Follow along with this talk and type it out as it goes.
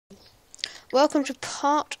welcome to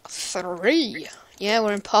part 3. Yeah,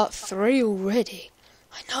 we're in part 3 already.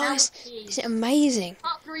 I know, is it amazing?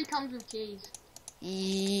 Part 3 comes with keys.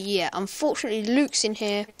 Yeah, unfortunately Luke's in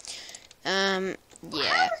here. Yeah. How is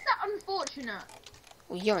that unfortunate?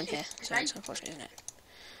 Well, you're in here, so it's unfortunate, isn't it?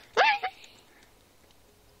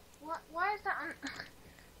 Why is that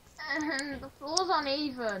the floor's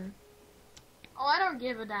uneven. Oh, I don't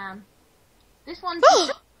give a damn. This one...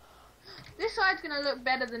 This side's gonna look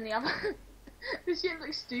better than the other. This shit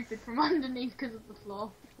looks stupid from underneath because of the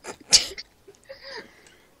floor.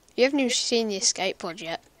 You haven't even seen the escape pod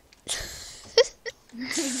yet.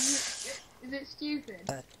 Is it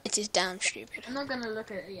stupid? It is damn stupid. I'm not gonna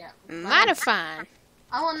look at it yet. Mighty fine.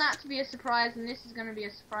 I want that to be a surprise, and this is gonna be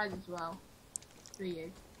a surprise as well. For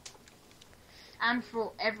you. And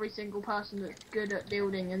for every single person that's good at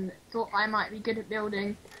building and thought I might be good at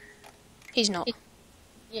building. He's not.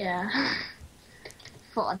 Yeah.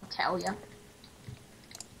 Thought I'd tell you.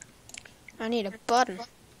 I need a button.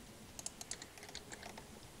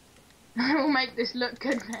 I will make this look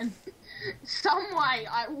good then. Some way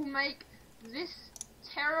I will make this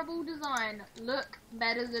terrible design look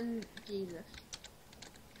better than Jesus.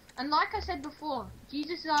 And like I said before,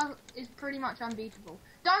 Jesus is pretty much unbeatable.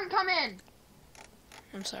 Don't come in!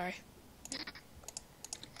 I'm sorry.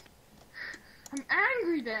 I'm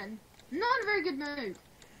angry then. Not in a very good mood.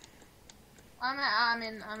 I'm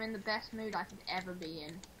in the best mood I could ever be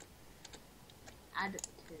in. Add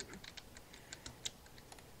 2.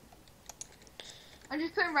 I'm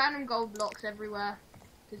just putting random gold blocks everywhere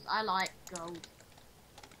because I like gold.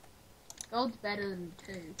 Gold's better than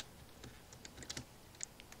 2.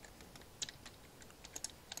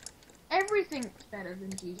 Everything's better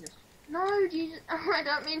than Jesus. No, Jesus. I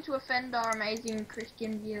don't mean to offend our amazing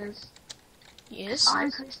Christian viewers. Yes?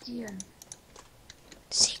 I'm Christian.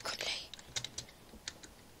 Secretly.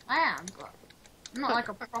 I am, but I'm not like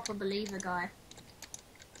a proper believer guy.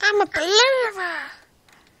 I'm a believer!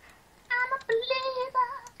 I'm a believer!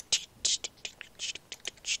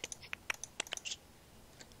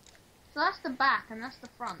 So that's the back and that's the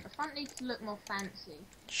front. The front needs to look more fancy.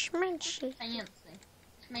 Schmancy. Fancy.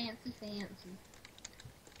 Fancy.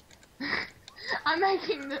 I'm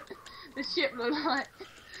making the ship look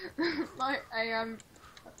like a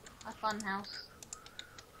fun house.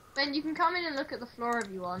 Ben, you can come in and look at the floor if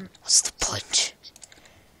you want. What's the point?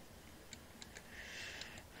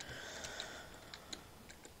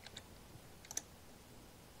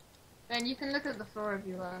 Ben, you can look at the floor if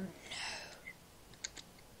you want.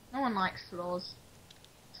 No one likes floors.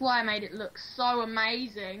 That's why I made it look so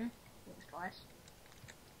amazing. Twice.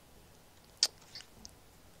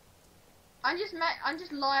 I'm just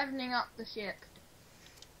livening up the ship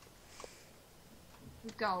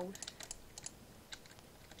with gold.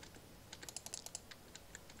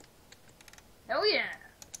 Hell yeah!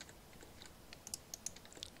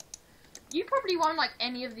 You probably won't like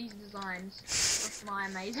any of these designs. That's my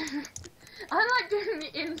amazing. I like doing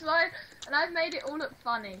the inside, and I've made it all look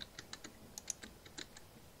funny.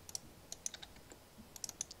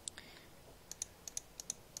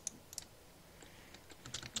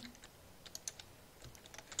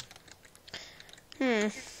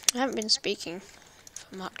 I haven't been speaking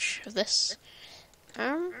for much of this.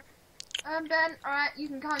 Ben, alright, you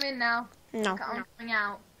can come in now. No. I'm coming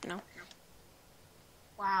out. No.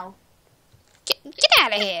 Wow. Get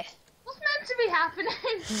out of here! What's meant to be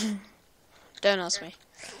happening? Don't ask me.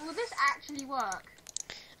 Will this actually work?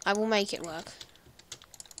 I will make it work.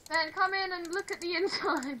 Ben, come in and look at the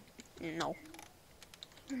inside. No.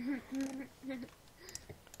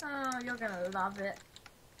 Oh, you're gonna love it.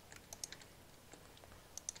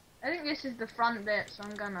 I think this is the front bit, so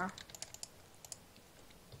I'm gonna...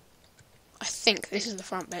 I think this is the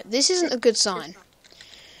front bit. This isn't a good sign.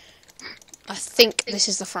 I think this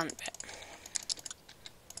is the front bit.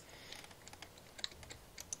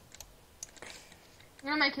 I'm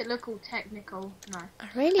gonna make it look all technical. No. I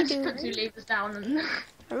really Just do. put 2 levers down and...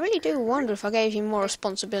 I really do wonder if I gave you more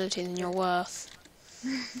responsibility than you're worth.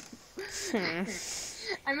 I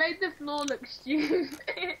made the floor look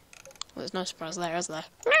stupid. Well, there's no surprise there, is there?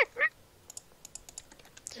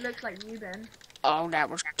 It looks like you, Ben. Oh, that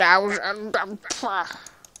was What? I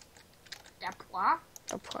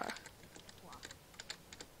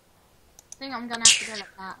think I'm gonna have to go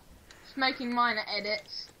like that. Just making minor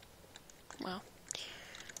edits. Well.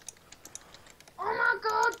 Oh my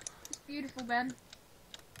god! It's beautiful, Ben.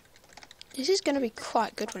 This is going to be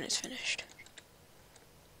quite good when it's finished.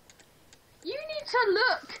 You need to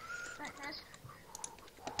look!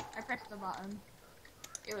 I pressed the button.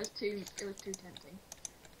 It was too tempting.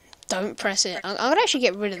 Don't press it. I'm going to actually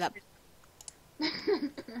get rid of that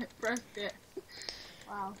pressed it.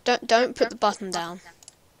 Wow. Don't put the button down.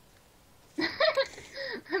 The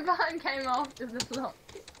button came after the block.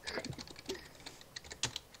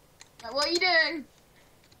 Like, what are you doing?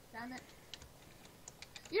 Damn it.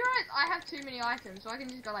 You know, I have too many items, so I can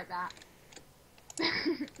just go like that.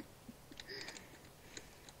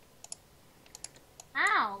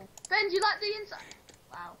 Ow! Ben, do you like the inside?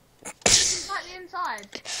 Wow. Do you like the inside?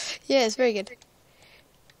 Yeah, it's very good.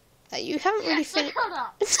 You haven't really Yes, I finished. got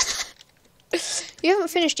up. You haven't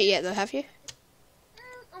finished it yet, though, have you?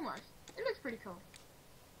 Almost. It looks pretty cool.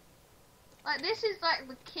 Like, this is like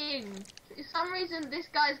the king. For some reason, this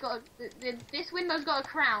guy's got this window's got a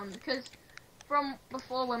crown, because from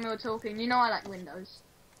before when we were talking, you know I like windows.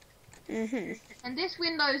 Mhm. And this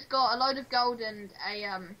window's got a load of gold and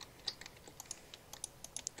a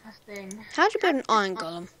thing. How'd you build an iron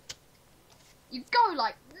golem? You go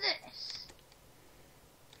like this.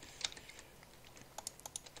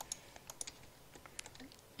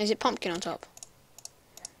 Is it pumpkin on top?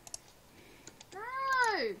 No.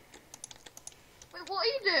 Wait, what are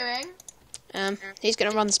you doing? He's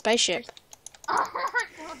gonna run the spaceship. Oh my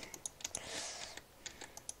god.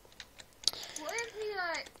 What if he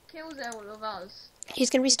like kills all of us? He's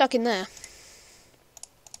gonna be stuck in there.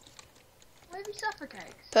 What if he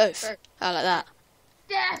suffocates? Poof. Oh, like that.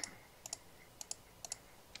 Death!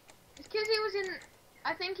 It's because he was in...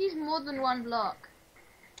 I think he's more than one block.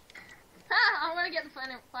 Ha! I'm gonna get the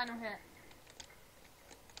final hit.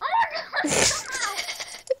 Oh my god!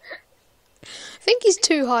 I think he's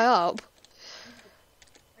too high up.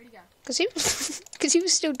 Where'd he go? Because he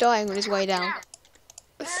was still dying on his way down. Ow.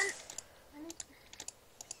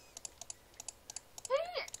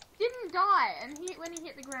 He didn't die and when he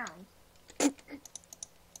hit the ground. What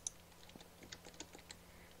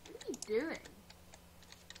are you doing?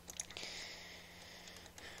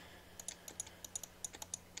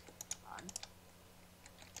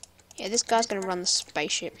 Yeah, this guy's gonna run the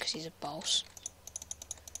spaceship because he's a boss.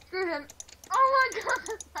 Screw him. Oh my god,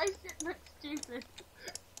 the spaceship looks stupid.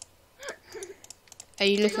 Are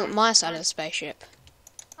you looking at my side of the spaceship?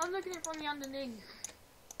 I'm looking at it from the underneath.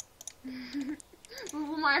 With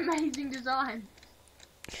all my amazing design.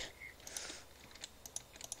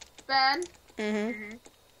 Ben? Mhm.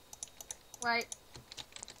 Wait.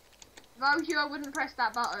 If I was you, I wouldn't press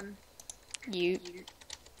that button.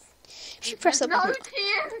 If you press that There's button. no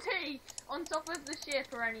TNT on top of the ship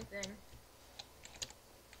or anything.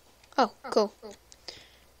 Oh, cool.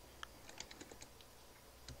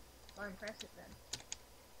 Don't press it then.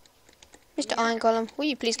 Mr. Iron Golem, will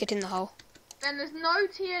you please get in the hole? Then there's no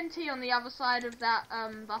TNT on the other side of that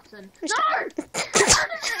button. Mr. No! Get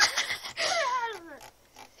out of it!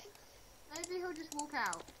 Maybe he'll just walk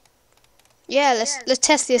out. Yeah, let's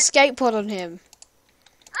test the escape pod on him.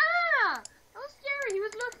 Ah! That was scary. He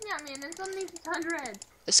was looking at me and then suddenly he turned red.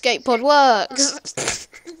 Escape pod works.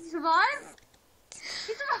 Did he survive?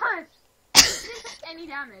 He survived. He didn't take any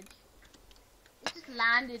damage. He just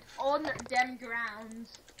landed on them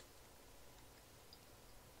grounds.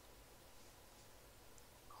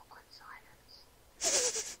 Awkward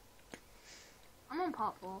silence. I'm on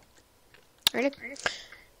part 4. Really?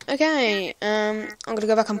 Okay, I'm gonna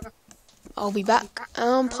go back on. I'll be back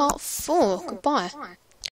on part 4. Goodbye.